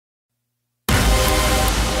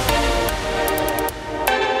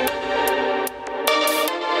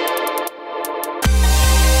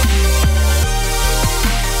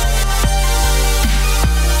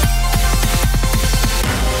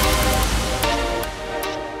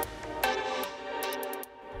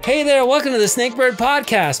Hey there, welcome to the Snakebird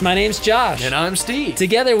podcast. My name's Josh. And I'm Steve.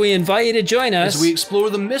 Together we invite you to join us as we explore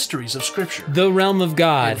the mysteries of Scripture, the realm of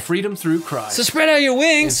God, and freedom through Christ. So spread out your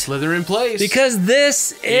wings and slither in place, because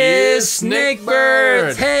this is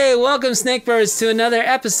Snakebirds. Snakebird. Hey, welcome Snakebirds to another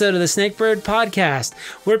episode of the Snakebird podcast.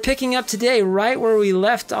 We're picking up today right where we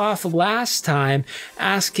left off last time,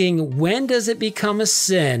 asking when does it become a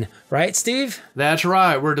sin? Right, Steve? That's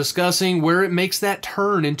right. We're discussing where it makes that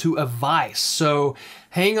turn into a vice. So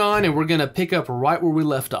hang on, and we're going to pick up right where we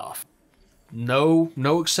left off. No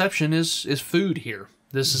exception is food here.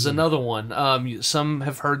 This is another one. Some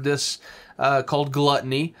have heard this called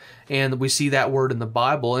gluttony, and we see that word in the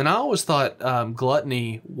Bible. And I always thought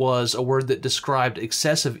gluttony was a word that described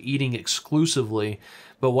excessive eating exclusively.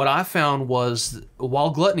 But what I found was,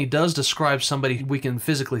 while gluttony does describe somebody, we can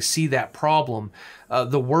physically see that problem,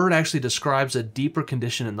 the word actually describes a deeper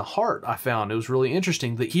condition in the heart, I found. It was really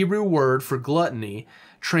interesting. The Hebrew word for gluttony,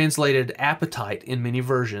 translated appetite in many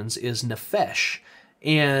versions, is nephesh.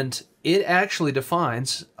 And it actually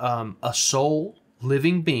defines a soul,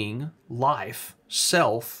 living being, life,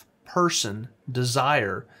 self, person,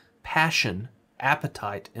 desire, passion,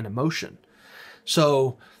 appetite, and emotion.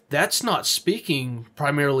 So that's not speaking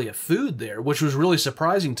primarily of food there, which was really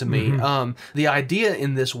surprising to me. The idea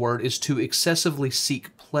in this word is to excessively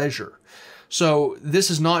seek pleasure. So this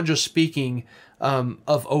is not just speaking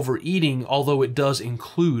of overeating, although it does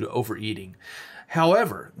include overeating.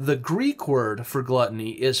 However, the Greek word for gluttony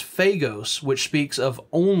is phagos, which speaks of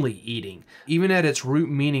only eating. Even at its root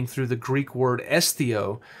meaning through the Greek word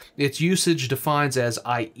esthio, its usage defines as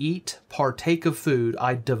I eat, partake of food,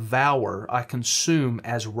 I devour, I consume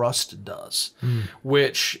as rust does.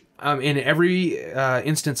 Which, in every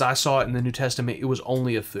instance I saw it in the New Testament, it was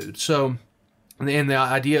only of food. So, and the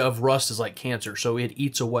idea of rust is like cancer, so it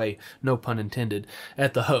eats away, no pun intended,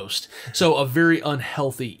 at the host. So a very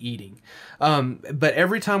unhealthy eating. But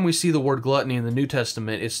every time we see the word gluttony in the New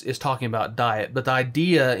Testament, it's talking about diet. But the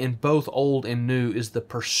idea in both Old and New is the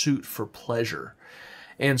pursuit for pleasure.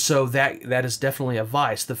 And so that is definitely a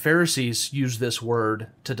vice. The Pharisees used this word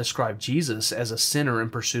to describe Jesus as a sinner in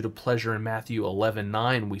pursuit of pleasure in Matthew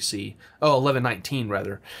 11:19 we see. 11:19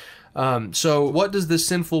 rather. So what does this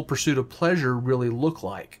sinful pursuit of pleasure really look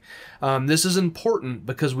like? This is important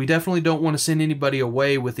because we definitely don't want to send anybody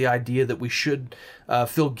away with the idea that we should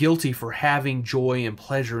feel guilty for having joy and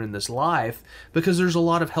pleasure in this life, because there's a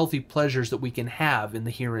lot of healthy pleasures that we can have in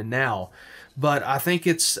the here and now. But I think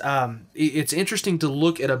it's interesting to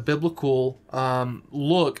look at a biblical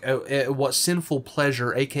look at what sinful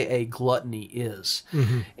pleasure, aka gluttony, is.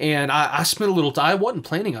 And I spent a little time. I wasn't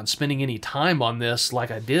planning on spending any time on this like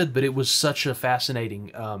I did, but it was such a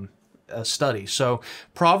fascinating study. So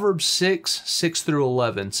Proverbs 6 through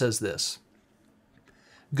 11 says this: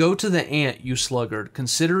 Go to the ant, you sluggard,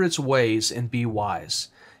 consider its ways and be wise.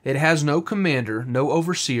 It has no commander, no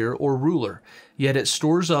overseer or ruler, yet it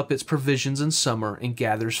stores up its provisions in summer and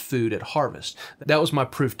gathers food at harvest. That was my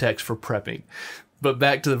proof text for prepping. But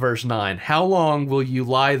back to the verse 9. How long will you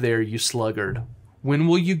lie there, you sluggard? When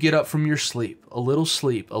will you get up from your sleep? A little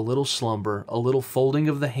slumber, a little folding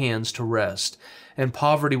of the hands to rest, and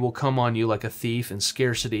poverty will come on you like a thief, and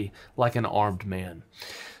scarcity like an armed man.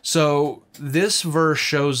 So this verse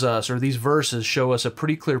shows us, or these verses show us, a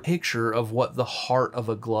pretty clear picture of what the heart of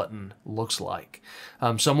a glutton looks like.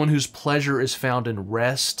 Someone whose pleasure is found in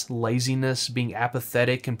rest, laziness, being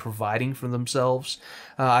apathetic, and providing for themselves.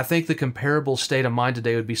 I think the comparable state of mind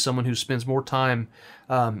today would be someone who spends more time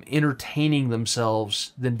entertaining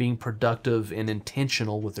themselves than being productive and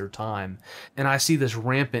intentional with their time. And I see this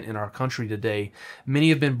rampant in our country today. Many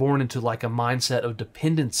have been born into like a mindset of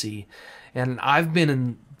dependency. And I've been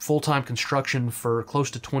in full-time construction for close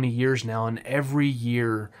to 20 years now, and every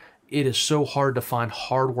year it is so hard to find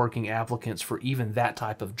hardworking applicants for even that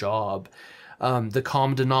type of job. The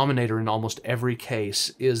common denominator in almost every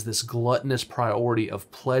case is this gluttonous priority of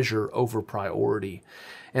pleasure over priority.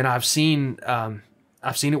 And I've seen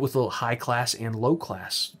it with high class and low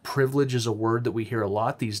class. Privilege is a word that we hear a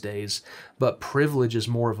lot these days, but privilege is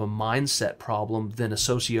more of a mindset problem than a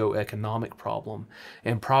socioeconomic problem.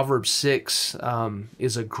 And Proverbs 6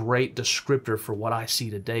 is a great descriptor for what I see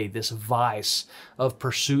today, this vice of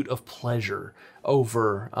pursuit of pleasure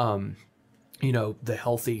over the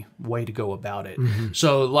healthy way to go about it.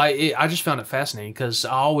 So I just found it fascinating because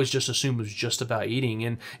I always just assumed it was just about eating.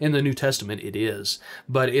 And in the New Testament, it is.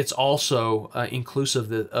 But it's also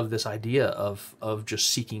inclusive of this idea of just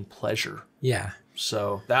seeking pleasure. Yeah.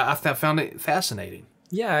 So I found it fascinating.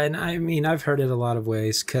 Yeah, and I mean, I've heard it a lot of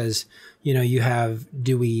ways because, you have,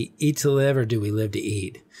 do we eat to live or do we live to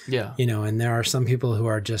eat? Yeah. And there are some people who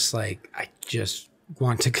are just like, I just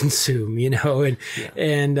want to consume, and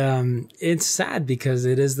it's sad because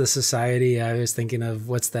it is the society. I was thinking of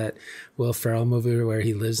what's that Will Ferrell movie where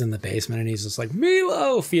he lives in the basement and he's just like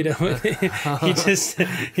meatloaf, he just,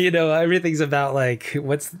 everything's about like,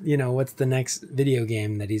 what's the next video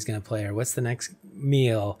game that he's going to play or what's the next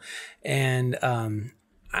meal. And,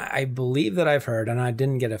 I believe that I've heard, and I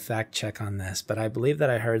didn't get a fact check on this, but I believe that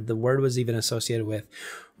I heard the word was even associated with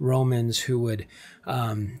Romans who would,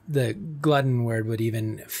 the glutton word would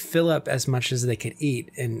even fill up as much as they could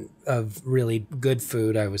eat and of really good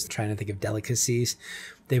food. I was trying to think of delicacies.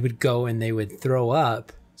 They would go and they would throw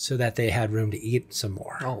up so that they had room to eat some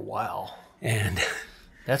more. Oh, wow. And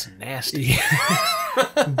that's nasty.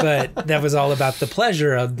 But that was all about the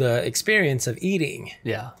pleasure of the experience of eating.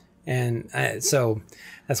 Yeah. And so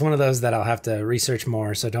that's one of those that I'll have to research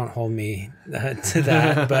more. So don't hold me to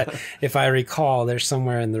that. But if I recall, there's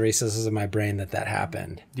somewhere in the recesses of my brain that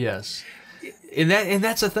happened. Yes. And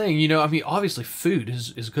that's the thing, obviously food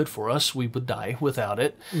is good for us. We would die without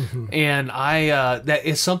it. Mm-hmm. And that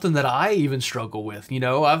is something that I even struggle with.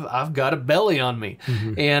 I've got a belly on me.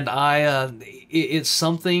 Mm-hmm. And it's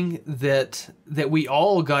something that we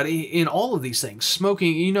all got in all of these things.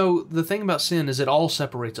 Smoking, the thing about sin is it all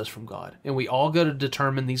separates us from God. And we all got to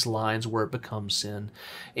determine these lines where it becomes sin.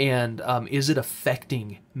 And is it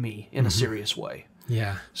affecting me in a serious way?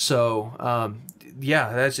 Yeah. So,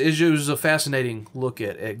 it was a fascinating look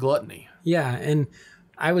at gluttony. Yeah, and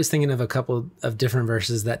I was thinking of a couple of different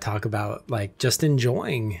verses that talk about like just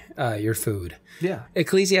enjoying your food. Yeah.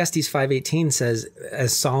 Ecclesiastes 5:18 says,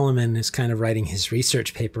 as Solomon is kind of writing his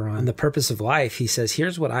research paper on the purpose of life, he says,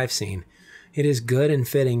 here's what I've seen. It is good and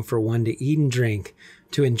fitting for one to eat and drink,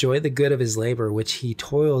 to enjoy the good of his labor, which he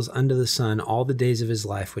toils under the sun all the days of his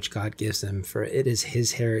life, which God gives him, for it is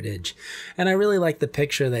his heritage. And I really like the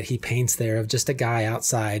picture that he paints there of just a guy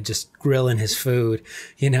outside just grilling his food,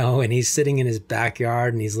 and he's sitting in his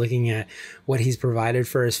backyard and he's looking at what he's provided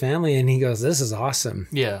for his family. And he goes, this is awesome.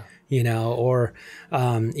 Yeah. Or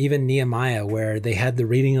even Nehemiah, where they had the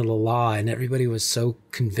reading of the law and everybody was so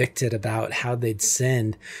convicted about how they'd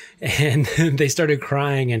sinned and they started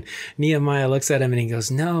crying, and Nehemiah looks at him and he goes,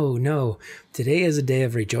 no, today is a day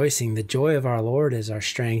of rejoicing. The joy of our Lord is our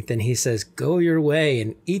strength. And he says, go your way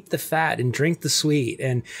and eat the fat and drink the sweet.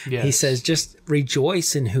 And yes. He says, just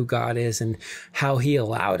rejoice in who God is and how he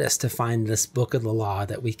allowed us to find this book of the law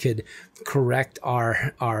that we could correct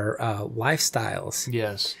our lifestyles.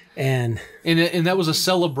 Yes. And that was a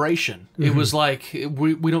celebration. Mm-hmm. It was like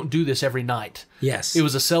we don't do this every night. Yes. It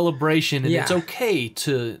was a celebration, and it's okay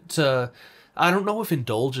to I don't know if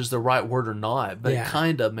indulge is the right word or not, but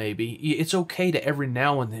kind of maybe. It's okay to every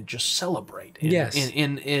now and then just celebrate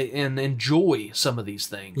and enjoy some of these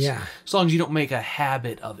things. Yeah. As long as you don't make a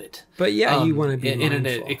habit of it. But you want to be in an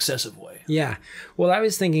excessive way. Yeah. Well, I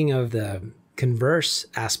was thinking of the converse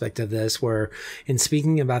aspect of this, where in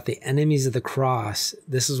speaking about the enemies of the cross,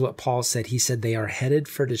 this is what Paul said. He said they are headed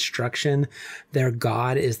for destruction. Their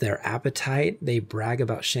God is their appetite. They brag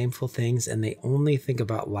about shameful things, and they only think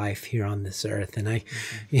about life here on this earth. And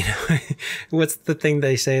what's the thing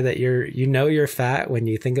they say that you're fat when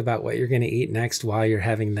you think about what you're going to eat next while you're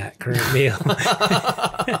having that current meal.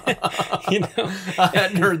 I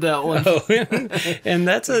hadn't heard that one. And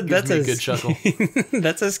that's a good chuckle.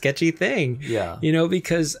 That's a sketchy thing. Yeah.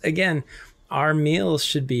 Because again, our meals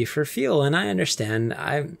should be for fuel. And I understand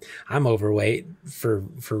I'm overweight for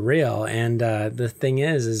real. And the thing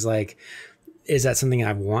is like, is that something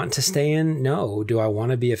I want to stay in? No. Do I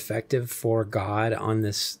want to be effective for God on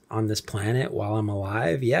this planet while I'm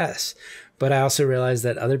alive? Yes. But I also realize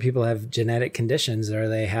that other people have genetic conditions, or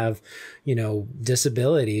they have,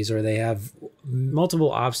 disabilities, or they have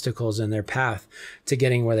multiple obstacles in their path to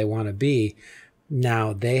getting where they want to be.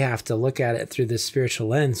 Now they have to look at it through this spiritual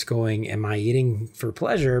lens going, am I eating for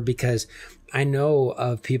pleasure? Because I know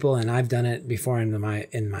of people, and I've done it before in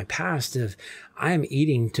my past, of I am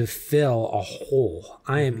eating to fill a hole.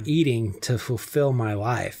 I am eating to fulfill my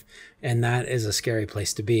life. And that is a scary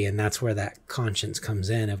place to be. And that's where that conscience comes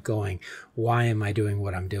in of going, why am I doing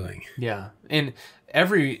what I'm doing? Yeah. And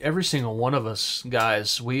every single one of us,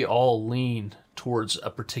 guys, we all lean towards a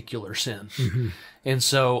particular sin. Mm-hmm. And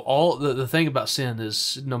so all the thing about sin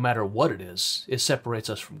is, no matter what it is, it separates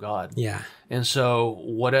us from God. Yeah. And so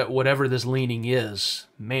whatever this leaning is,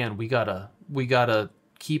 man, we gotta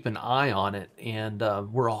keep an eye on it, and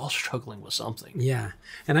we're all struggling with something. Yeah.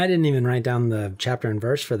 And I didn't even write down the chapter and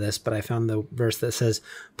verse for this, but I found the verse that says,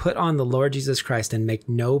 put on the Lord Jesus Christ and make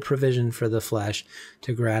no provision for the flesh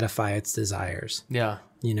to gratify its desires. Yeah.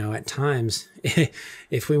 At times,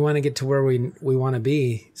 if we want to get to where we want to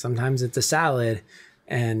be, sometimes it's a salad.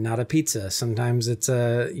 and not a pizza. Sometimes it's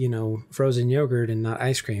a, frozen yogurt and not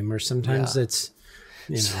ice cream, or sometimes it's,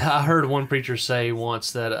 I heard one preacher say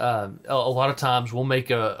once that a lot of times we'll make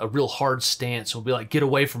a real hard stance. We'll be like, get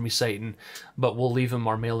away from me, Satan, but we'll leave him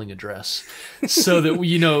our mailing address. So that,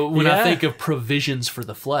 when I think of provisions for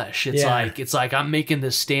the flesh, it's like I'm making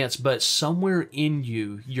this stance, but somewhere in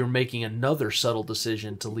you're making another subtle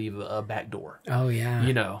decision to leave a back door. Oh,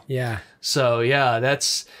 yeah. Yeah. So,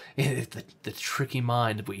 that's the tricky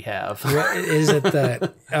mind we have. Is it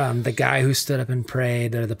the guy who stood up and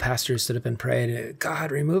prayed, or the pastor who stood up and prayed,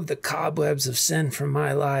 God, remove the cobwebs of sin from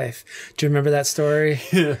my life? Do you remember that story?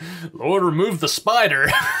 Lord, remove the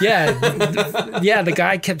spider. The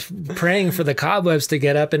guy kept praying for the cobwebs to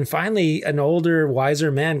get up, and finally an older,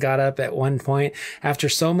 wiser man got up at one point after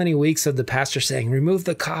so many weeks of the pastor saying, remove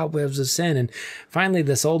the cobwebs of sin, and finally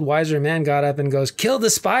this old, wiser man got up and goes, kill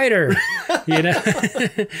the spider.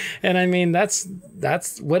 And I mean, that's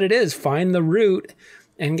what it is. Find the root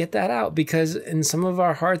and get that out, because in some of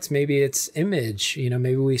our hearts, maybe it's image,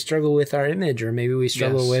 maybe we struggle with our image, or maybe we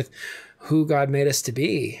struggle with who God made us to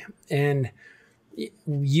be. And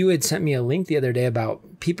you had sent me a link the other day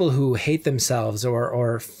about people who hate themselves,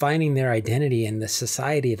 or finding their identity in the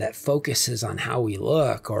society that focuses on how we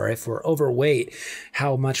look, or if we're overweight,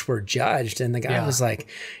 how much we're judged. And the guy was like,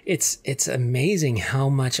 it's amazing how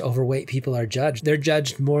much overweight people are judged. They're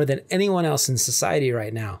judged more than anyone else in society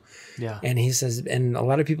right now. Yeah. And he says, and a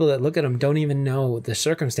lot of people that look at them don't even know the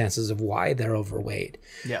circumstances of why they're overweight.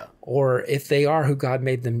 Yeah. Or if they are who God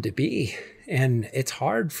made them to be. And it's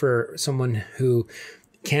hard for someone who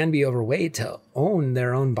can be overweight to own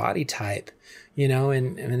their own body type,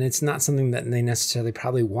 and it's not something that they necessarily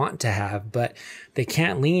probably want to have, but they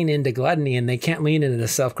can't lean into gluttony, and they can't lean into the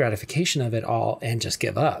self-gratification of it all and just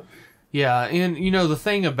give up. Yeah, and the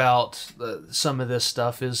thing about some of this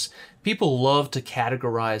stuff is people love to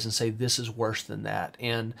categorize and say this is worse than that,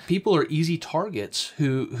 and people are easy targets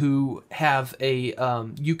who have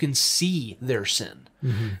you can see their sin.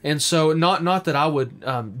 Mm-hmm. And so not that I would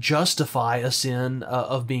justify a sin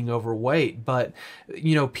of being overweight, but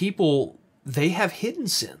people, they have hidden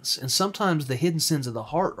sins, and sometimes the hidden sins of the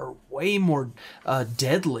heart are way more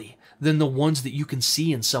deadly than the ones that you can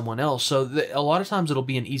see in someone else. So a lot of times it'll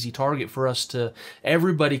be an easy target for us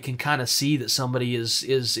everybody can kind of see that somebody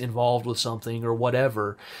is involved with something or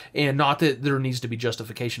whatever. And not that there needs to be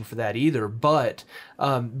justification for that either, but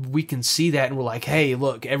we can see that and we're like, hey,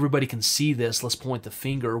 look, everybody can see this. Let's point the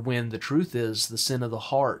finger, when the truth is the sin of the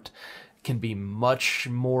heart can be much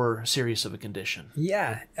more serious of a condition.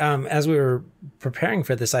 Yeah. As we were preparing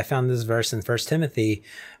for this, I found this verse in 1 Timothy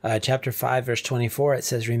chapter 5, verse 24. It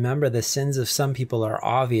says, remember, the sins of some people are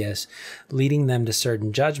obvious, leading them to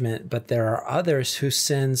certain judgment, but there are others whose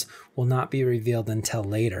sins will not be revealed until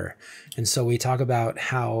later. And so we talk about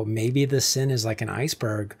how maybe the sin is like an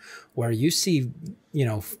iceberg, where you see,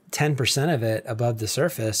 10% of it above the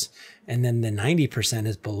surface, and then the 90%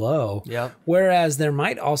 is below. Yep. Whereas there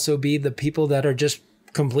might also be the people that are just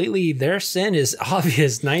completely, their sin is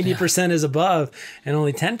obvious. 90% is above and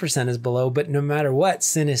only 10% is below. But no matter what,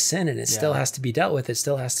 sin is sin, and it still has to be dealt with. It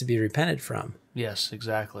still has to be repented from. Yes,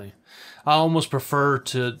 exactly. I almost prefer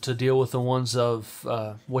to deal with the ones of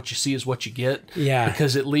what you see is what you get. Yeah.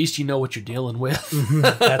 Because at least you know what you're dealing with.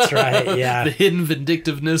 That's right, yeah. The hidden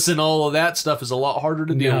vindictiveness and all of that stuff is a lot harder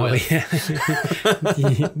to deal with.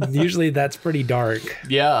 Yeah. Usually that's pretty dark.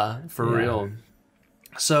 Yeah, for real.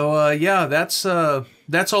 So, that's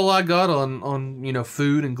all I got on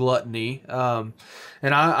food and gluttony.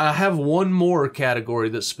 And I have one more category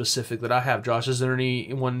that's specific that I have. Josh, is there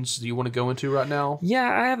any ones you want to go into right now? Yeah,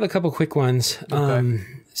 I have a couple quick ones. Okay.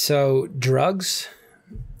 So drugs,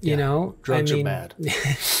 drugs are bad.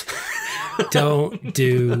 Don't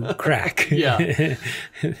do crack. Yeah.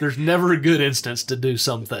 There's never a good instance to do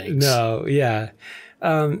some things. No, yeah.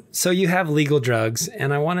 So you have legal drugs,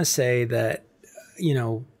 and I want to say that,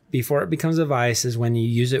 before it becomes a vice is when you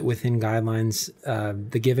use it within guidelines,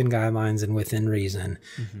 the given guidelines and within reason,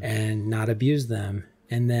 and not abuse them.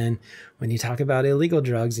 And then when you talk about illegal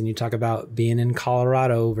drugs and you talk about being in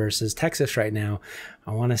Colorado versus Texas right now,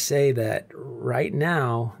 I want to say that right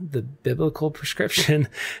now, the biblical prescription,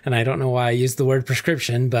 and I don't know why I use the word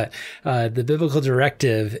prescription, but the biblical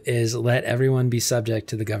directive is let everyone be subject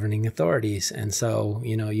to the governing authorities. And so,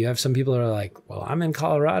 you have some people who are like, well, I'm in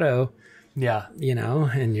Colorado, Yeah. you know,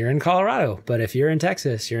 and you're in Colorado. But if you're in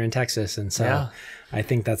Texas, you're in Texas. And so Yeah. I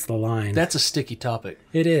think that's the line. That's a sticky topic.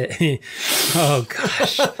 It is. Oh,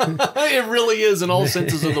 gosh. It really is in all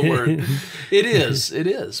senses of the word. It is. It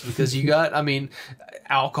is. Because you got, I mean,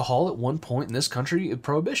 alcohol at one point in this country,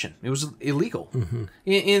 prohibition. It was illegal.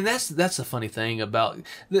 And that's the funny thing about,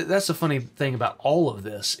 all of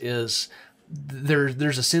this is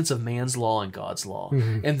there's a sense of man's law and God's law.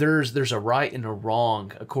 And there's a right and a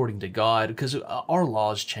wrong according to God, because our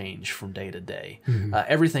laws change from day to day.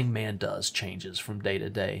 Everything man does changes from day to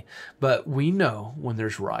day. But we know when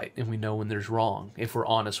there's right and we know when there's wrong if we're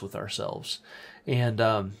honest with ourselves. And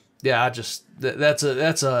yeah, that's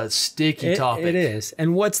a sticky topic. It is.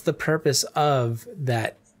 And what's the purpose of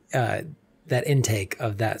that intake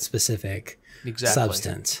of that specific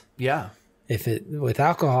substance? Yeah. With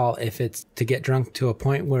alcohol, if it's to get drunk to a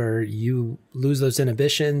point where you lose those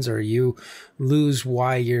inhibitions, or you lose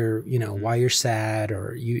why you're sad,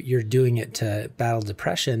 or you're doing it to battle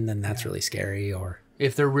depression, then that's really scary. Or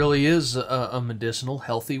if there really is a medicinal,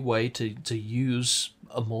 healthy way to use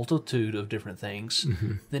a multitude of different things,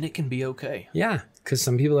 then it can be okay. Yeah, because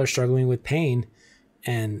some people are struggling with pain,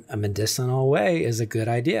 and a medicinal way is a good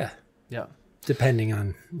idea. Yeah. Depending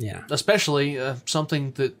on, especially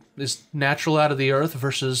something that is natural out of the earth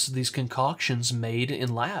versus these concoctions made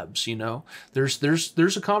in labs. You know, there's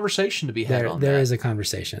a conversation to be had on that. There is a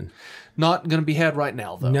conversation. Not going to be had right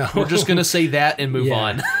now, though. No. We're just going to say that and move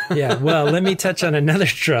on. Yeah. Well, let me touch on another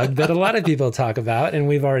drug that a lot of people talk about, and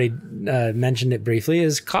we've already mentioned it briefly,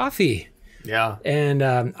 is coffee. Yeah. And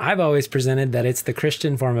I've always presented that it's the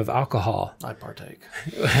Christian form of alcohol. I partake.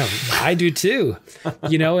 Well, I do too.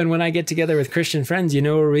 You know, and when I get together with Christian friends, you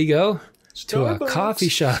know where we go? To a coffee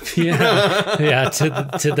shop. Yeah. Yeah.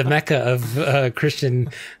 To the mecca of Christian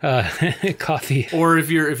coffee. Or if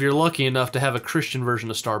you're lucky enough to have a Christian version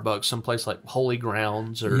of Starbucks, someplace like Holy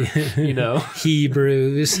Grounds or, you know.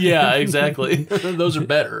 Hebrews. Yeah, exactly. Those are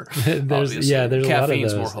better. There's a lot of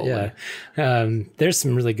Caffeine's those. more holy. Yeah. There's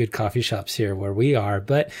some really good coffee shops here where we are,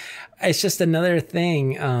 but it's just another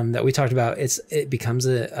thing that we talked about. It becomes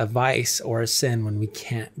a vice or a sin when we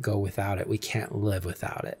can't go without it. We can't live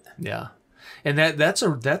without it. Yeah. And that's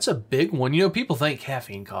a big one. You know, people think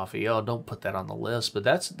caffeine coffee, oh, don't put that on the list, but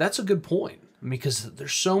that's a good point, because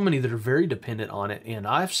there's so many that are very dependent on it, and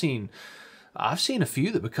I've seen a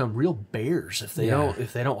few that become real bears if they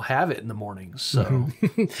don't have it in the mornings. So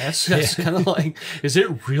that's kind of like, is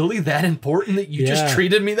it really that important that you just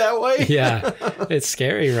treated me that way? Yeah, it's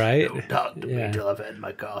scary, right? Don't talk to me until I've had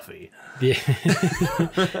my coffee. Yeah,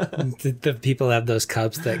 the people have those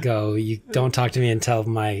cups that go, "You don't talk to me until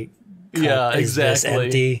my." Yeah, exactly.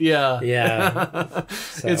 Empty. Yeah, yeah.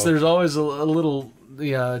 So, there's always a little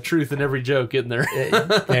truth in every joke, isn't there?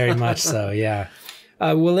 Very much so. Yeah.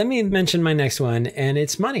 Well, let me mention my next one, and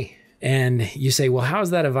it's money. And you say, well, how is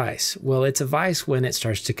that a vice? Well, it's a vice when it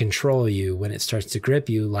starts to control you, when it starts to grip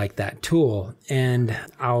you like that tool. And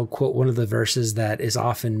I'll quote one of the verses that is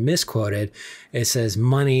often misquoted. It says,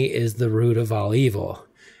 "Money is the root of all evil."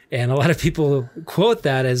 And a lot of people quote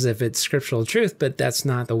that as if it's scriptural truth, but that's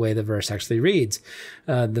not the way the verse actually reads.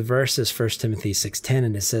 The verse is 1 Timothy 6:10,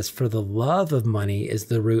 and it says, "For the love of money is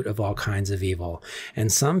the root of all kinds of evil.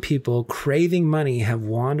 And some people, craving money, have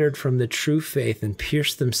wandered from the true faith and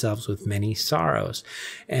pierced themselves with many sorrows."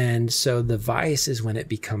 And so the vice is when it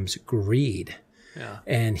becomes greed. Yeah.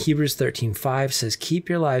 And Hebrews 13:5 says, "Keep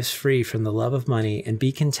your lives free from the love of money and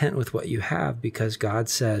be content with what you have, because God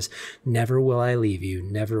says, 'Never will I leave you,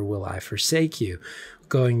 never will I forsake you.'"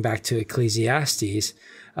 Going back to Ecclesiastes,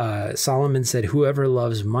 Solomon said, "Whoever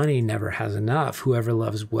loves money never has enough. Whoever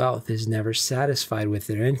loves wealth is never satisfied with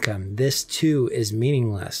their income. This too is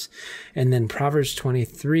meaningless." And then Proverbs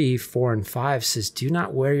 23:4-5 says, "Do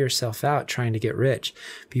not wear yourself out trying to get rich.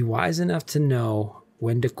 Be wise enough to know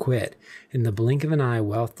when to quit. In the blink of an eye,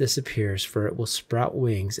 wealth disappears, for it will sprout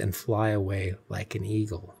wings and fly away like an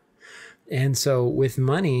eagle." And so with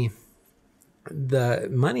money, the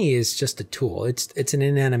money is just a tool. It's an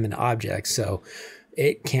inanimate object, so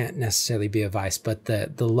it can't necessarily be a vice, but the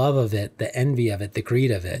love of it, the envy of it, the greed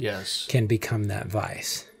of it can become that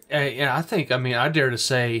vice. And I think, I dare to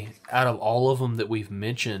say, out of all of them that we've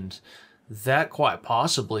mentioned, that quite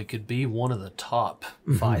possibly could be one of the top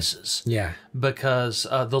vices. Yeah. Because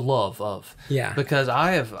the love of. Yeah. Because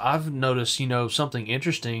I've noticed, something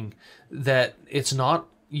interesting, that it's not,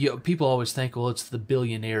 people always think, well, it's the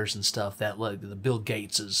billionaires and stuff, that like the Bill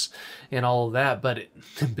Gateses and all of that, but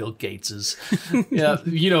Bill Gateses, yeah,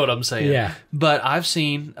 you know what I'm saying. Yeah. But I've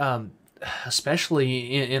seen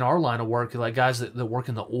especially in our line of work, like guys that work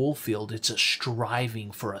in the oil field, it's a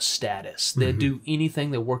striving for a status. They do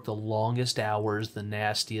anything. They work the longest hours, the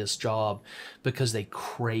nastiest job, because they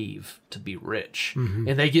crave to be rich,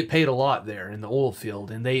 and they get paid a lot there in the oil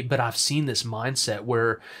field. But I've seen this mindset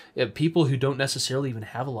where people who don't necessarily even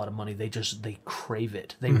have a lot of money, they crave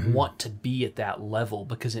it. They want to be at that level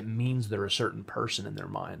because it means they're a certain person in their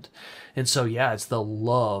mind. And so, yeah, it's the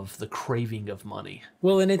love, the craving of money.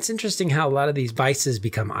 Well, and it's interesting how a lot of these vices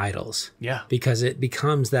become idols. Yeah. Because it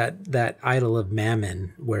becomes that idol of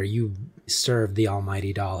mammon where you serve the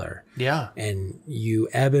almighty dollar. Yeah. And you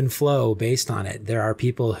ebb and flow based on it. There are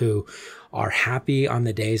people who are happy on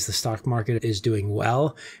the days the stock market is doing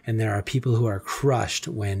well, and there are people who are crushed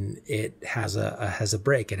when it has a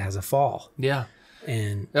break, it has a fall. Yeah.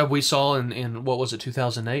 And we saw in what was it,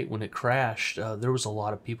 2008, when it crashed, there was a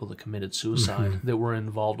lot of people that committed suicide that were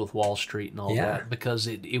involved with Wall Street and all that, because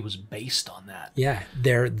it was based on that. Yeah,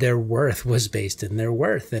 their worth was based in their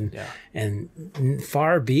worth, and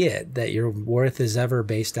far be it that your worth is ever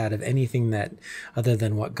based out of anything that other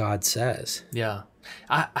than what God says. Yeah.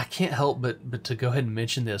 I can't help but to go ahead and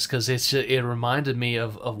mention this, because it reminded me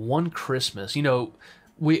of one Christmas. You know,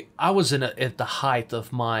 I was at the height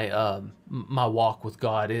of my my walk with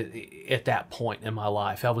God at that point in my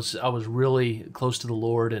life. I was really close to the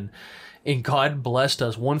Lord, and God blessed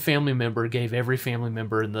us. One family member gave every family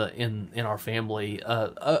member in our family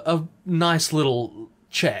a nice little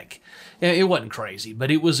check. It wasn't crazy, but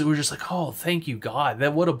we were just like, oh, thank you, God.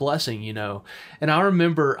 What a blessing, you know. And I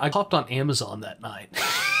remember I hopped on Amazon that night.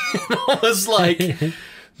 And I was like,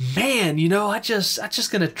 man, you know, I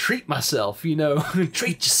just gonna treat myself, you know.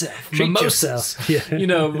 Treat yourself. Treat Mimosas, yourself. Yeah. You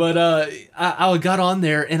know, but I got on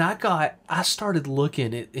there, and I started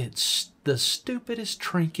looking at the stupidest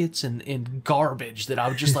trinkets and garbage that I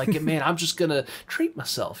was just like, man, I'm just gonna treat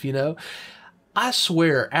myself, you know. I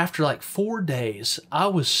swear, after like 4 days, I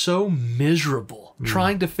was so miserable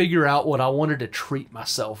trying to figure out what I wanted to treat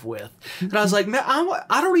myself with. And I was like, man,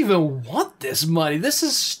 I don't even want this money. This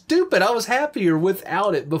is stupid. I was happier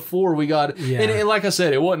without it before we got it. Yeah. And like I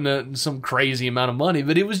said, it wasn't some crazy amount of money,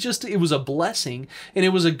 but it was a blessing. And it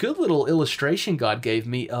was a good little illustration God gave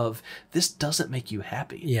me of, this doesn't make you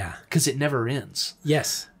happy. Yeah. Because it never ends.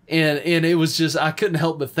 Yes. And it was just, I couldn't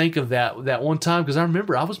help but think of that one time, because I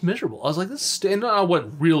remember I was miserable. I was like, and I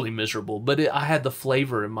wasn't really miserable, but I had the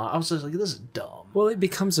flavor in I was just like, this is dumb. Well, it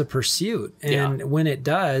becomes a pursuit. And when it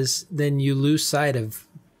does, then you lose sight of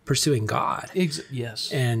pursuing God.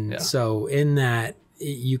 Yes. And so in that,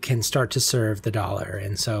 you can start to serve the dollar.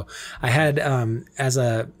 And so I had, as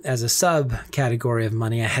a subcategory of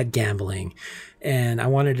money, I had gambling. And I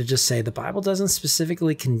wanted to just say the Bible doesn't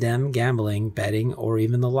specifically condemn gambling, betting, or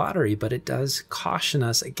even the lottery, but it does caution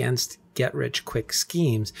us against get-rich-quick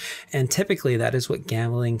schemes. And typically that is what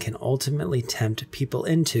gambling can ultimately tempt people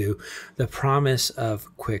into, the promise of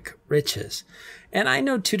quick riches. And I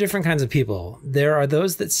know two different kinds of people. There are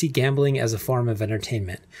those that see gambling as a form of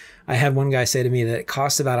entertainment. I had one guy say to me that it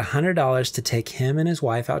costs about $100 to take him and his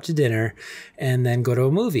wife out to dinner and then go to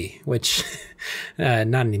a movie, which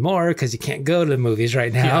not anymore because you can't go to the movies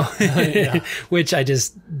right now, which I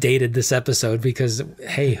just dated this episode because,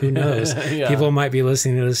 hey, who knows? People might be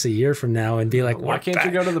listening to this a year from now and be like, why can't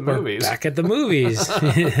you go to the movies? Back at the movies.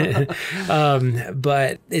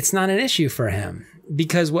 But it's not an issue for him.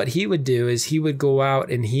 Because what he would do is he would go out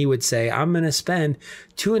and he would say, I'm going to spend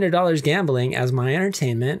 $200 gambling as my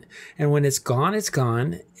entertainment. And when it's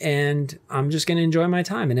gone, and I'm just going to enjoy my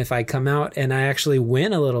time. And if I come out and I actually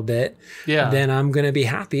win a little bit, then I'm going to be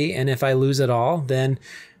happy. And if I lose it all, then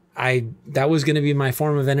that was going to be my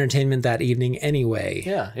form of entertainment that evening anyway.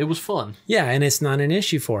 Yeah, it was fun. Yeah, and it's not an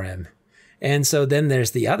issue for him. And so then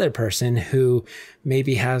there's the other person who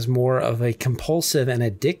maybe has more of a compulsive and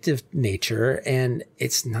addictive nature, and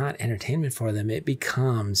it's not entertainment for them. It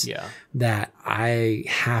becomes that I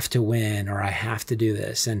have to win or I have to do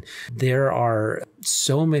this. And there are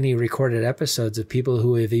so many recorded episodes of people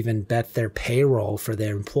who have even bet their payroll for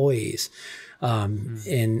their employees,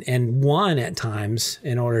 and won at times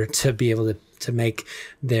in order to be able to make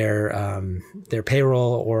their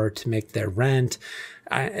payroll or to make their rent.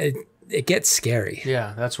 It gets scary.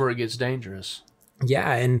 Yeah, that's where it gets dangerous.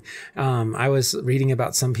 Yeah, and I was reading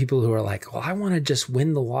about some people who are like, well, I want to just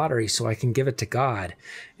win the lottery so I can give it to God.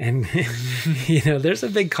 And, there's a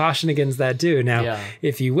big caution against that too. Now,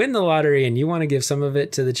 if you win the lottery and you want to give some of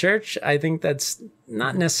it to the church, I think that's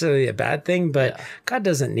not necessarily a bad thing, but God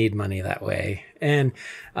doesn't need money that way. And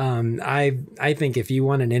I think if you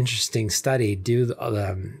want an interesting study, do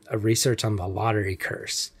a research on the lottery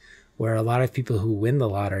curse, where a lot of people who win the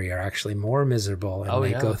lottery are actually more miserable, and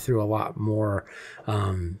they go through a lot more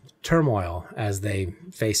turmoil as they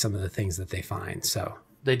face some of the things that they find. So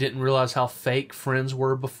they didn't realize how fake friends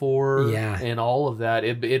were before, and all of that.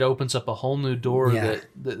 It opens up a whole new door that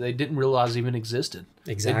they didn't realize even existed.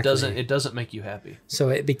 Exactly. It doesn't make you happy. So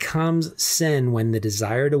it becomes sin when the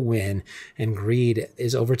desire to win and greed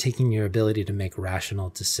is overtaking your ability to make rational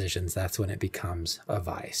decisions. That's when it becomes a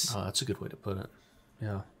vice. Oh, that's a good way to put it.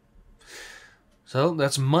 Yeah. So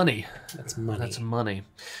that's money. That's money. That's money.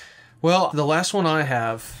 Well, the last one I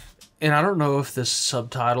have, and I don't know if this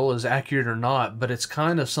subtitle is accurate or not, but it's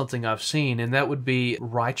kind of something I've seen, and that would be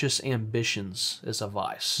righteous ambitions as a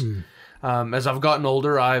vice. As I've gotten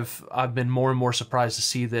older, I've been more and more surprised to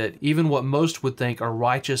see that even what most would think are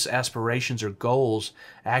righteous aspirations or goals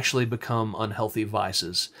actually become unhealthy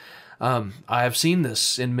vices. I have seen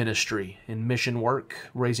this in ministry, in mission work,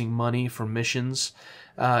 raising money for missions,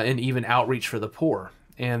 and even outreach for the poor.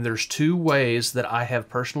 And there's two ways that I have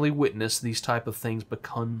personally witnessed these type of things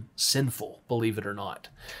become sinful, believe it or not.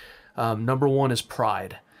 Number one is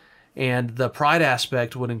pride. And the pride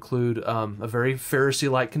aspect would include a very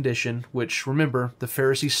Pharisee-like condition, which, remember, the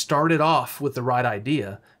Pharisees started off with the right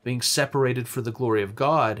idea, being separated for the glory of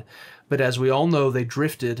God. But as we all know, they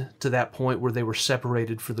drifted to that point where they were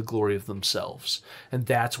separated for the glory of themselves. And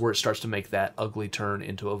that's where it starts to make that ugly turn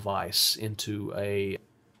into a vice, into a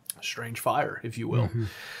strange fire, if you will.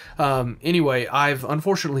 Anyway, I've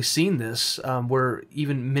unfortunately seen this where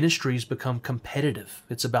even ministries become competitive.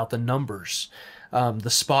 It's about the numbers. The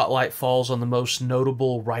spotlight falls on the most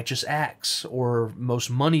notable righteous acts, or most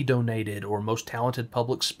money donated, or most talented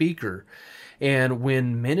public speaker. And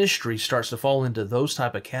when ministry starts to fall into those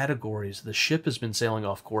type of categories, the ship has been sailing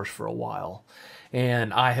off course for a while.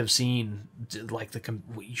 And I have seen, like,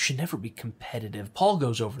 you should never be competitive. Paul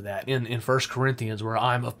goes over that in 1 Corinthians, where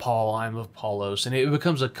I'm of Paul, I'm of Apollos, and it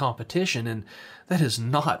becomes a competition, and that is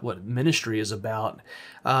not what ministry is about.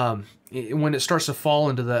 When it starts to fall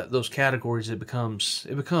into those categories, it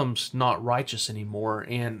becomes not righteous anymore.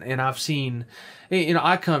 And I've seen,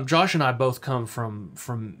 Josh and I both come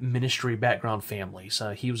from ministry background families.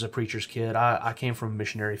 He was a preacher's kid. I came from a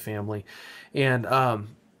missionary family, and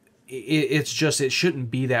it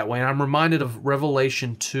shouldn't be that way. And I'm reminded of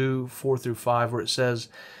Revelation 2:4-5, where it says,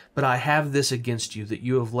 "But I have this against you, that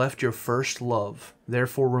you have left your first love.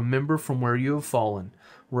 Therefore remember from where you have fallen.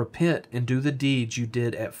 Repent and do the deeds you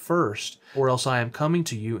did at first, or else I am coming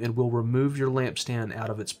to you and will remove your lampstand out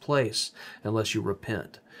of its place, unless you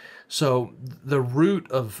repent." So the root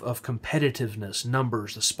of competitiveness,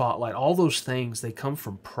 numbers, the spotlight, all those things, they come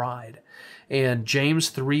from pride. And James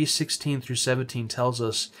 3:16-17 tells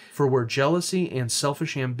us, "For where jealousy and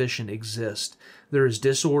selfish ambition exist, there is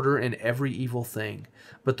disorder in every evil thing.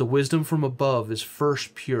 But the wisdom from above is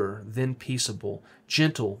first pure, then peaceable,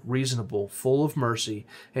 gentle, reasonable, full of mercy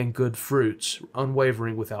and good fruits,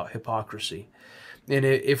 unwavering, without hypocrisy." And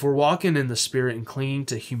if we're walking in the Spirit and clinging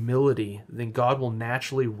to humility, then God will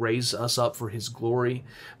naturally raise us up for His glory.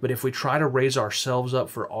 But if we try to raise ourselves up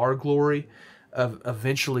for our glory,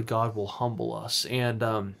 eventually God will humble us.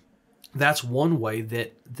 And that's one way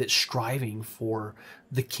that striving for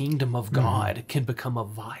the kingdom of God can become a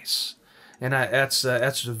vice. And that's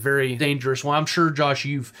a very dangerous one. I'm sure, Josh,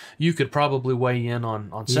 you could probably weigh in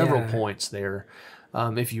on several points there.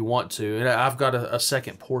 If you want to. And I've got a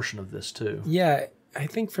second portion of this too. Yeah, I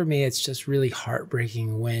think for me, it's just really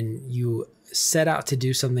heartbreaking when you set out to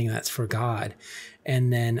do something that's for God,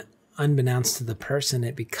 and then unbeknownst to the person,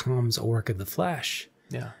 it becomes a work of the flesh.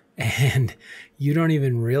 Yeah. And you don't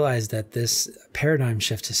even realize that this paradigm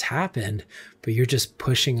shift has happened, but you're just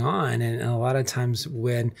pushing on. And a lot of times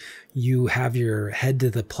when you have your head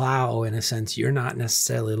to the plow, in a sense, you're not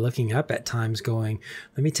necessarily looking up at times going,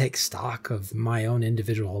 let me take stock of my own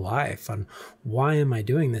individual life on why am I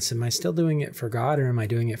doing this? Am I still doing it for God, or am I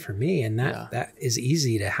doing it for me? And that is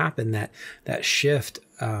easy to happen, that shift.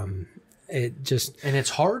 And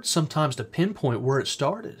it's hard sometimes to pinpoint where it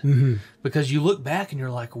started, because you look back and you're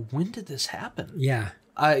like, when did this happen? Yeah.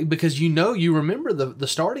 Because you remember the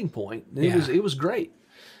starting point. It was great.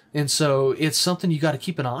 And so it's something you got to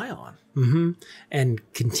keep an eye on.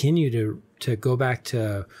 And continue to go back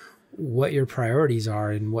to what your priorities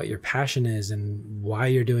are and what your passion is and why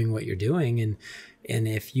you're doing what you're doing. And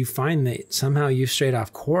if you find that somehow you've strayed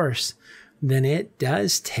off course, then it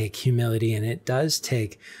does take humility, and it does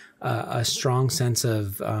take a strong sense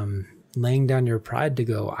of laying down your pride to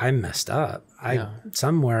go, I messed up.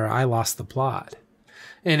 Somewhere I lost the plot.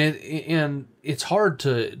 And it's hard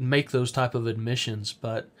to make those type of admissions,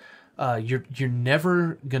 but you're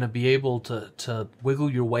never going to be able to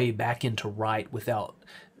wiggle your way back into right without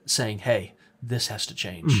saying, hey, this has to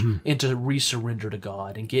change, and to resurrender to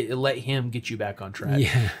God and let Him get you back on track.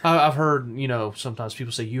 Yeah. I've heard, sometimes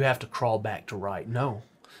people say you have to crawl back to right. No,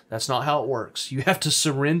 that's not how it works. You have to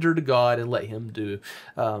surrender to God and let Him do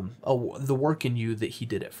the work in you that He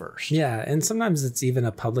did at first. Yeah, and sometimes it's even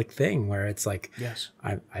a public thing where it's like, yes,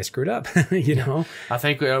 I screwed up, you know? I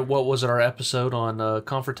think, what was it, our episode on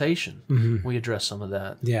confrontation? We addressed some of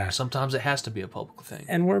that. Yeah. Sometimes it has to be a public thing.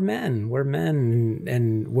 And we're men,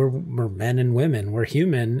 and we're men and women. We're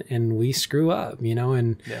human, and we screw up,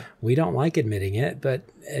 and we don't like admitting it, but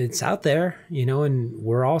it's out there, and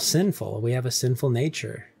we're all sinful. We have a sinful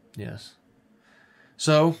nature. Yes.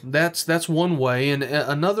 So that's one way, and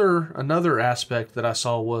another aspect that I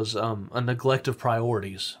saw was a neglect of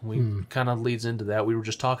priorities. We kind of leads into that. We were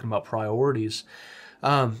just talking about priorities,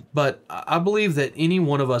 but I believe that any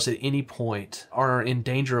one of us at any point are in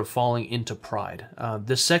danger of falling into pride.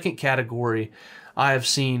 The second category, I have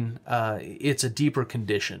seen, it's a deeper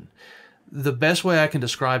condition. The best way I can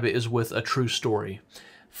describe it is with a true story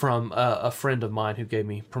from a friend of mine who gave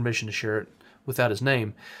me permission to share it without his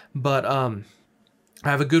name, but I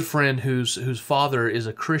have a good friend whose father is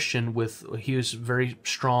a Christian he has very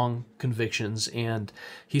strong convictions, and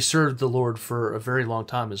he served the Lord for a very long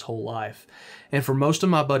time, his whole life. And for most of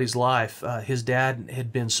my buddy's life, his dad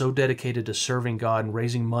had been so dedicated to serving God and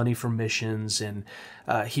raising money for missions, and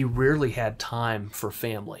he rarely had time for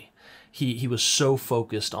family. He was so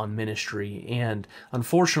focused on ministry, and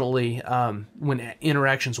unfortunately, when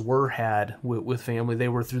interactions were had with family, they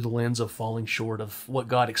were through the lens of falling short of what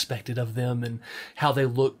God expected of them and how they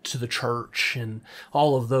looked to the church and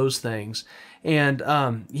all of those things. And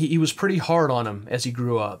he was pretty hard on him as he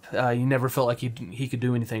grew up. He never felt like he could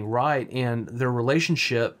do anything right, and their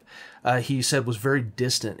relationship, he said, was very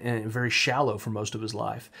distant and very shallow for most of his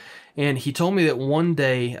life. And he told me that one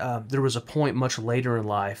day there was a point much later in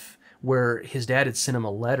life where his dad had sent him a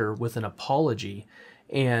letter with an apology,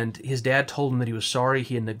 and his dad told him that he was sorry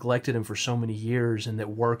he had neglected him for so many years and that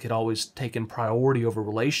work had always taken priority over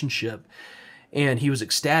relationship. And he was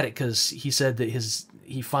ecstatic because he said that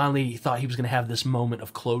he finally thought he was going to have this moment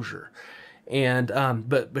of closure. And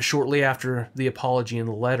but shortly after the apology in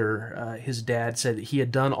the letter, his dad said that he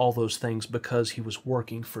had done all those things because he was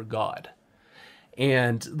working for God.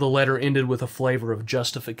 And the letter ended with a flavor of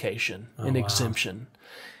justification and exemption.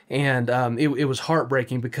 And it was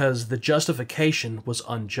heartbreaking because the justification was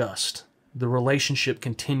unjust. The relationship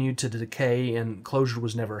continued to decay and closure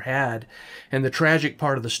was never had. And the tragic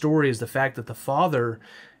part of the story is the fact that the father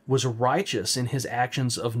was righteous in his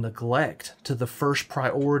actions of neglect to the first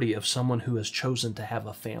priority of someone who has chosen to have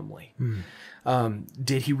a family.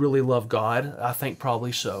 Did he really love God? I think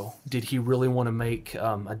probably so. Did he really want to make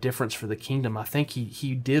a difference for the kingdom? I think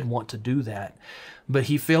he did want to do that. But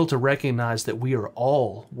he failed to recognize that we are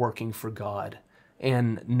all working for God,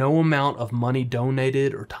 and no amount of money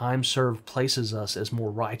donated or time served places us as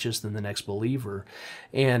more righteous than the next believer.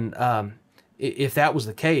 And if that was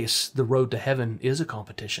the case, the road to heaven is a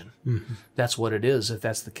competition. That's what it is, if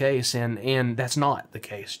that's the case. And that's not the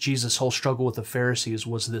case. Jesus' whole struggle with the Pharisees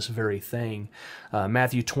was this very thing.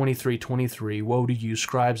 Matthew 23:23, "Woe to you,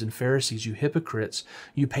 scribes and Pharisees, you hypocrites!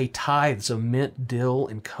 You pay tithes of mint, dill,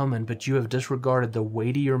 and cumin, but you have disregarded the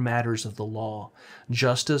weightier matters of the law,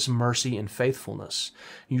 justice, mercy, and faithfulness.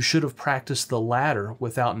 You should have practiced the latter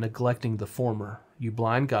without neglecting the former. You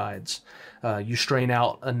blind guides, you strain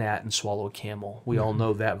out a gnat and swallow a camel." We all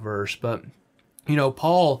know that verse. But,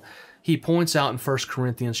 Paul, he points out in 1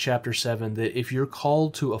 Corinthians chapter 7 that if you're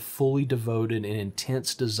called to a fully devoted and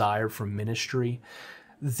intense desire for ministry,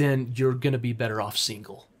 then you're going to be better off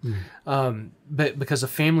single. But because a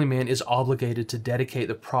family man is obligated to dedicate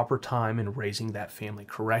the proper time in raising that family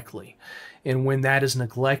correctly. And when that is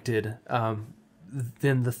neglected,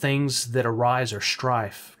 then the things that arise are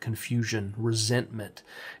strife, confusion, resentment.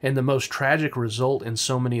 And the most tragic result in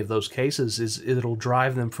so many of those cases is it'll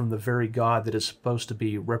drive them from the very God that is supposed to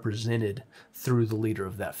be represented through the leader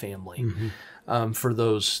of that family. For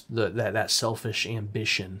those that selfish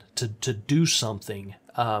ambition to do something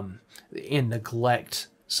and neglect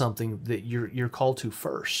something that you're called to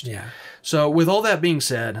first. Yeah. So with all that being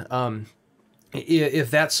said, if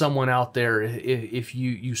that's someone out there, if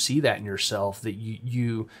you see that in yourself, that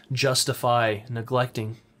you justify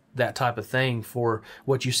neglecting that type of thing for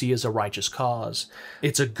what you see as a righteous cause,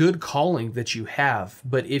 it's a good calling that you have.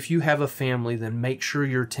 But if you have a family, then make sure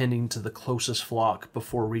you're tending to the closest flock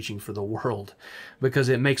before reaching for the world, because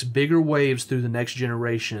it makes bigger waves through the next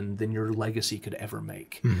generation than your legacy could ever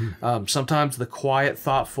make. Sometimes the quiet,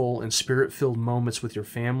 thoughtful, and spirit-filled moments with your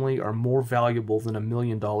family are more valuable than $1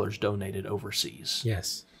 million donated overseas.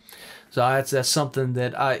 Yes. So that's something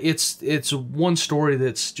that it's one story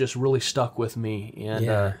that's just really stuck with me, and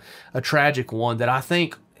a tragic one that I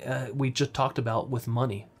think we just talked about with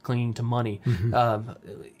money, clinging to money.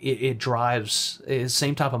 It drives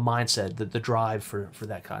same type of mindset, the drive for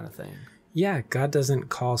that kind of thing. Yeah, God doesn't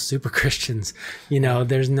call super Christians.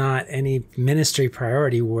 There's not any ministry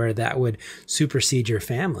priority where that would supersede your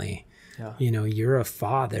family. Yeah. You're a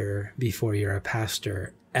father before you're a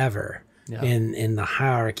pastor ever. Yeah. In the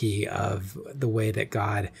hierarchy of the way that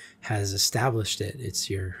God has established it. It's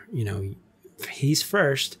he's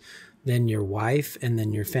first, then your wife, and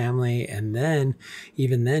then your family, and then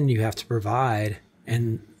even then you have to provide,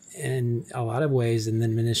 and in a lot of ways, and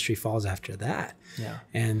then ministry falls after that. Yeah.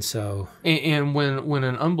 And so and when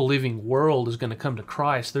an unbelieving world is going to come to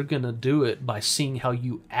Christ, they're going to do it by seeing how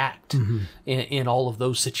you act in all of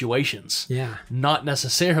those situations. Yeah. Not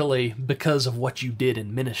necessarily because of what you did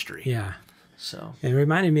in ministry. Yeah. So it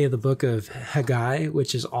reminded me of the book of Haggai,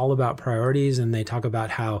 which is all about priorities. And they talk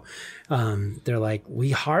about how they're like,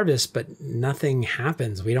 we harvest, but nothing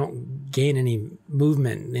happens. We don't gain any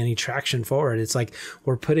movement, any traction forward. It's like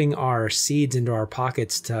we're putting our seeds into our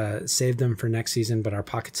pockets to save them for next season, but our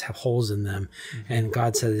pockets have holes in them. And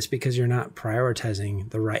God said it's because you're not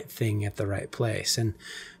prioritizing the right thing at the right place. And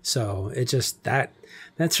so it just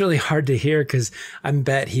that's really hard to hear, because I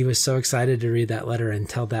bet he was so excited to read that letter and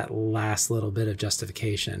tell that last little bit of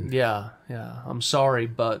justification. Yeah. I'm sorry,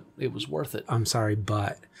 but it was worth it. I'm sorry,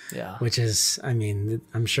 but. Yeah. Which is,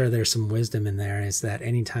 I'm sure there's some wisdom in there, is that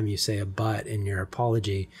anytime you say a but in your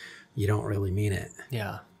apology, you don't really mean it.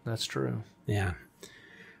 Yeah, that's true. Yeah.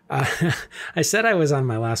 I said I was on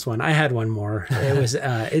my last one. I had one more. It was,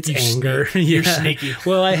 it's anger. You're sneaky.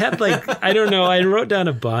 Well, I had I don't know. I wrote down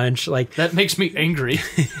a bunch. That makes me angry.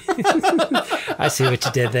 I see what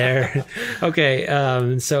you did there.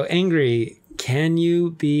 Okay. So angry. Can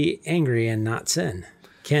you be angry and not sin?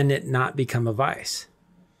 Can it not become a vice?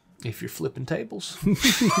 If you're flipping tables,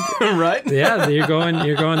 right? Yeah, you're going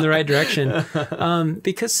the right direction.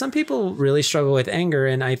 Because some people really struggle with anger,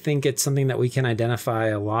 and I think it's something that we can identify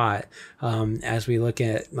a lot as we look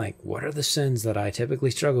at what are the sins that I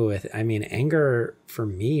typically struggle with. Anger for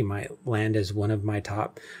me might land as one of my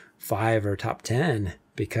top 5 or top 10.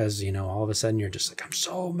 Because, all of a sudden you're just like, I'm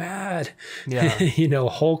so mad,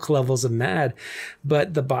 Hulk levels of mad.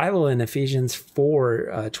 But the Bible in Ephesians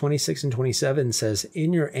 4, 26 and 27 says,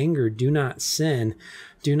 in your anger, do not sin.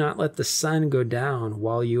 Do not let the sun go down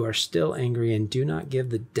while you are still angry, and do not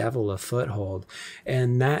give the devil a foothold.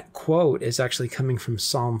 And that quote is actually coming from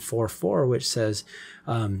Psalm 4:4, which says,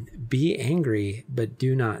 be angry, but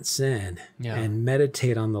do not sin, and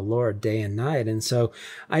meditate on the Lord day and night. And so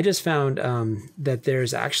I just found that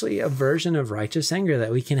there's actually a version of righteous anger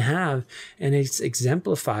that we can have, and it's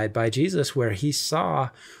exemplified by Jesus, where he saw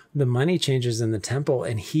the money changers in the temple,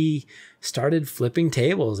 and he started flipping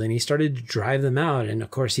tables, and he started to drive them out. And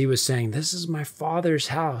of course he was saying, this is my Father's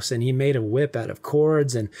house. And he made a whip out of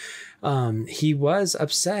cords, and he was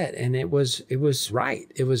upset, and it was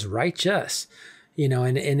right. It was righteous,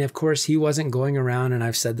 and of course he wasn't going around, and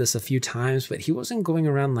I've said this a few times, but he wasn't going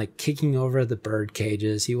around kicking over the bird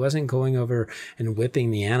cages. He wasn't going over and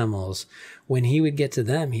whipping the animals. When he would get to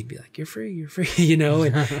them, he'd be like, you're free,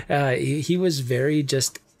 and he was very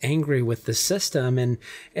just angry with the system,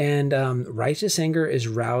 and righteous anger is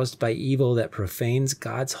roused by evil that profanes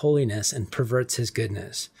God's holiness and perverts his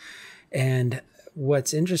goodness. And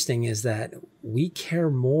what's interesting is that we care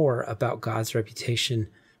more about God's reputation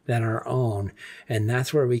than our own, and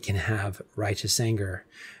that's where we can have righteous anger.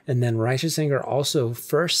 And then righteous anger also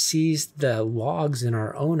first sees the logs in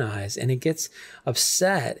our own eyes, and it gets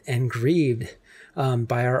upset and grieved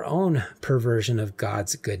by our own perversion of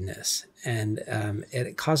God's goodness. And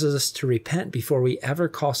it causes us to repent before we ever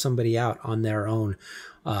call somebody out on their own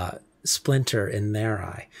splinter in their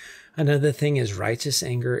eye. Another thing is righteous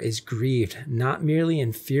anger is grieved, not merely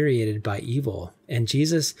infuriated by evil. And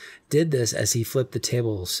Jesus did this as he flipped the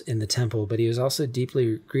tables in the temple, but he was also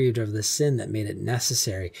deeply grieved over the sin that made it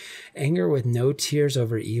necessary. Anger with no tears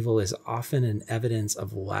over evil is often an evidence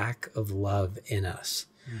of lack of love in us.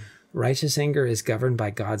 Righteous anger is governed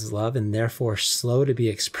by God's love and therefore slow to be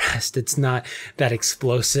expressed. It's not that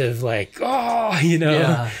explosive,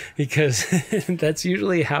 because that's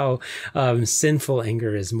usually how sinful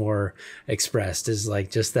anger is more expressed, is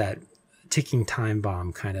just that ticking time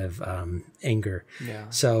bomb kind of anger. Yeah.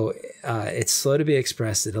 So it's slow to be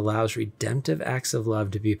expressed. It allows redemptive acts of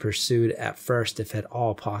love to be pursued at first, if at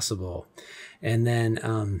all possible. And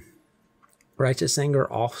then righteous anger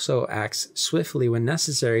also acts swiftly when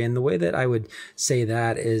necessary. And the way that I would say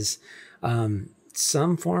that is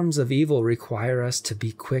some forms of evil require us to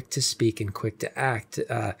be quick to speak and quick to act.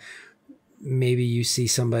 Maybe you see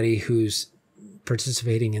somebody who's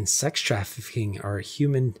participating in sex trafficking or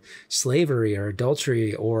human slavery or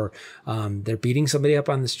adultery, or they're beating somebody up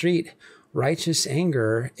on the street. Righteous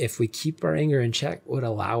anger, if we keep our anger in check, would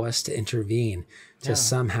allow us to intervene, to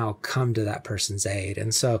somehow come to that person's aid.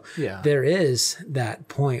 And so there is that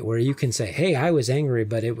point where you can say, hey, I was angry,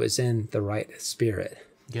 but it was in the right spirit.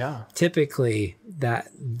 Yeah. Typically, that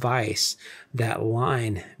vice, that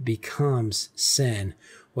line becomes sin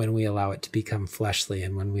when we allow it to become fleshly,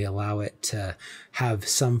 and when we allow it to have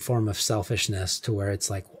some form of selfishness to where it's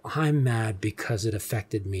like, I'm mad because it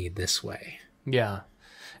affected me this way. Yeah.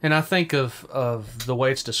 And I think of the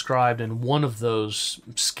way it's described in one of those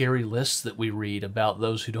scary lists that we read about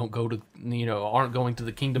those who don't go to, aren't going to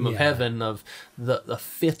the kingdom of heaven, of the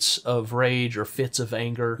fits of rage or fits of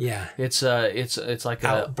anger. Yeah. It's like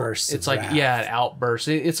outbursts. It's like, an outburst.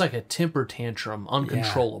 It's like a temper tantrum,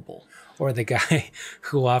 uncontrollable. Yeah. Or the guy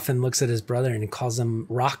who often looks at his brother and calls him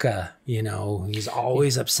Raka, he's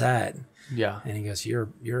always upset. Yeah. And he goes,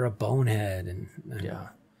 you're a bonehead. And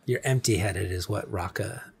you're empty-headed is what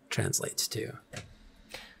Raka translates to.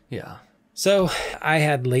 Yeah. So I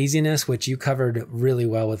had laziness, which you covered really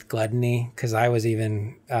well with gluttony, because I was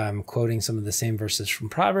even quoting some of the same verses from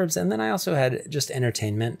Proverbs. And then I also had just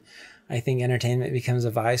entertainment. I think entertainment becomes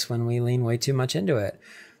a vice when we lean way too much into it.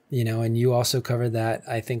 And you also covered that,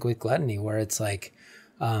 I think, with gluttony, where it's like,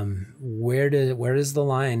 where does the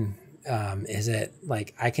line? Is it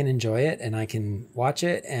like I can enjoy it and I can watch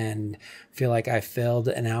it and feel like I filled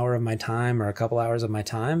an hour of my time or a couple hours of my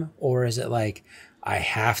time? Or is it like I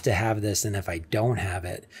have to have this, and if I don't have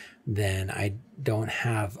it, then I don't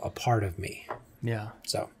have a part of me? Yeah.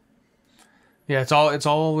 So. Yeah, it's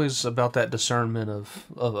always about that discernment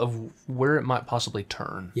of where it might possibly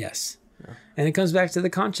turn. Yes. Yeah. And it comes back to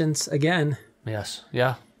the conscience again. Yes.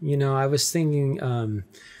 Yeah. I was thinking,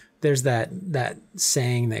 there's that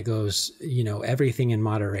saying that goes, everything in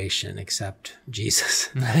moderation except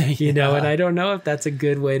Jesus, And I don't know if that's a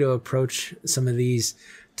good way to approach some of these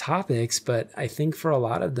topics, but I think for a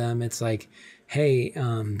lot of them, it's like, hey,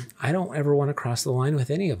 I don't ever want to cross the line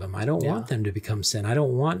with any of them. I don't want them to become sin. I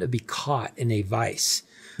don't want to be caught in a vice.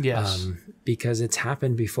 Yes. Because it's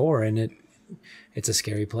happened before, and it's a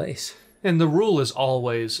scary place. And the rule is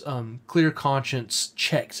always clear conscience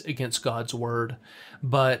checked against God's word.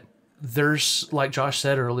 But there's, like Josh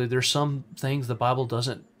said earlier, there's some things the Bible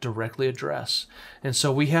doesn't directly address. And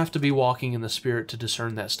so we have to be walking in the Spirit to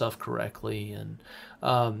discern that stuff correctly. And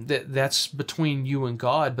that's between you and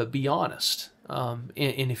God, but be honest. And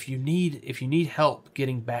if you need help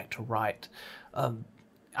getting back to right,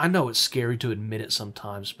 I know it's scary to admit it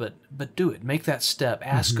sometimes, but do it. Make that step.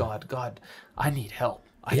 Ask God, I need help.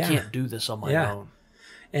 I can't do this on my own.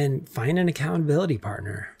 And find an accountability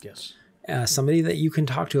partner. Yes. Somebody that you can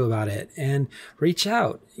talk to about it, and reach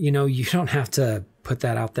out. You don't have to put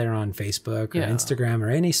that out there on Facebook or Instagram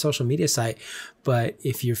or any social media site. But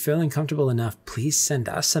if you're feeling comfortable enough, please send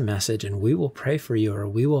us a message and we will pray for you, or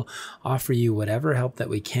we will offer you whatever help that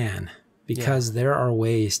we can. Because there are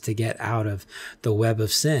ways to get out of the web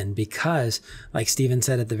of sin. Because, like Stephen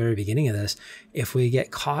said at the very beginning of this, if we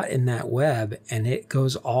get caught in that web and it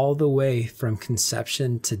goes all the way from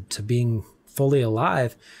conception to being fully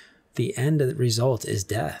alive, the end of the result is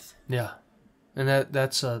death. Yeah. And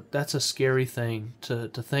that's a scary thing to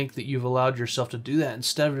think that you've allowed yourself to do that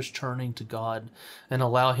instead of just turning to God and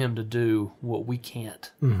allow Him to do what we can't.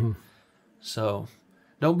 Mm-hmm. So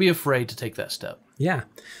don't be afraid to take that step. Yeah.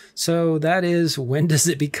 So that is, when does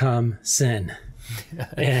it become sin?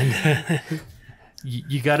 And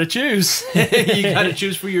you got to choose. You got to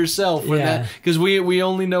choose for yourself. Because we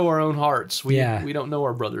only know our own hearts. We don't know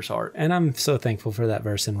our brother's heart. And I'm so thankful for that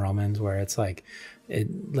verse in Romans where it's like,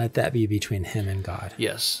 let that be between him and God.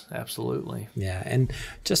 Yes, absolutely. Yeah. And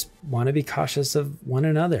just want to be cautious of one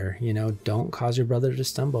another. Don't cause your brother to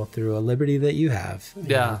stumble through a liberty that you have.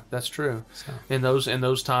 Yeah, that's true. So. In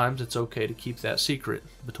those times, it's okay to keep that secret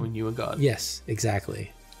between you and God. Yes,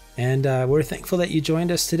 exactly. And we're thankful that you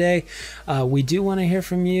joined us today. We do want to hear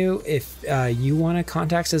from you. If you want to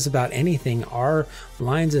contact us about anything, our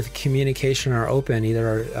lines of communication are open,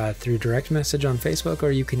 either through direct message on Facebook,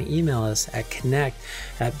 or you can email us at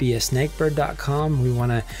connect@beasnakebird.com. We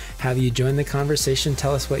want to have you join the conversation.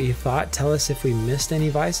 Tell us what you thought. Tell us if we missed any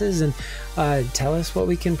vices, and tell us what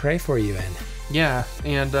we can pray for you in. Yeah,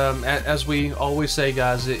 and as we always say,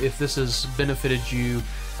 guys, if this has benefited you,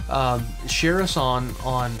 share us on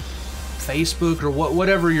Facebook or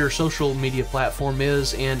whatever your social media platform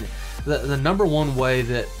is, and the number one way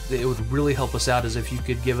that it would really help us out is if you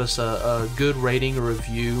could give us a good rating or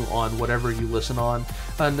review on whatever you listen on.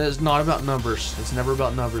 And it's not about numbers. It's never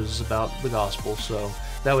about numbers. It's about the gospel. So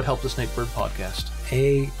that would help the Snakebird podcast.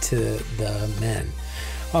 A to the men.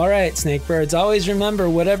 All right, Snakebirds, always remember,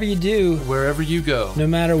 whatever you do, Wherever you go, no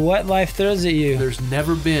matter what life throws at you, there's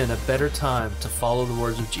never been a better time to follow the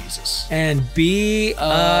words of Jesus. and be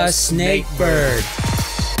a Snakebird.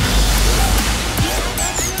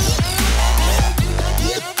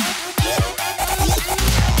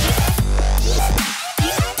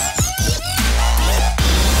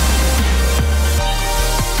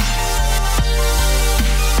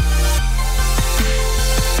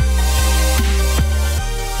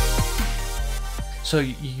 So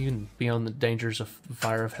you can be on the dangers of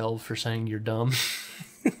fire of hell for saying you're dumb.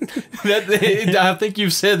 I think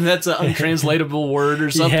you've said that's an untranslatable word or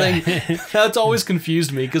something. Yeah. That's always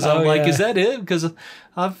confused me because I'm like, yeah. is that it? Because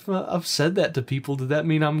I've said that to people. Did that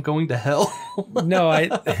mean I'm going to hell? No,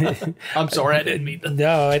 I'm sorry, I didn't mean that.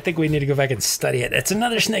 No, I think we need to go back and study it. It's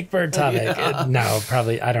another Snakebird topic. Yeah. No,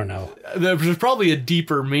 probably, I don't know. There's probably a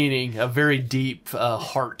deeper meaning, a very deep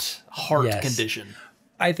heart Yes. condition.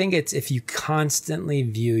 I think it's if you constantly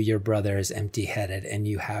view your brother as empty-headed and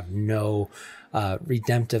you have no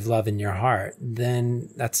redemptive love in your heart, then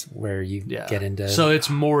that's where you get into. So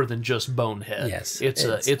it's more than just bonehead. Yes,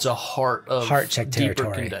 it's a heart of heart check deeper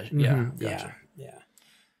territory. condition. Yeah, Mhm. gotcha. Yeah.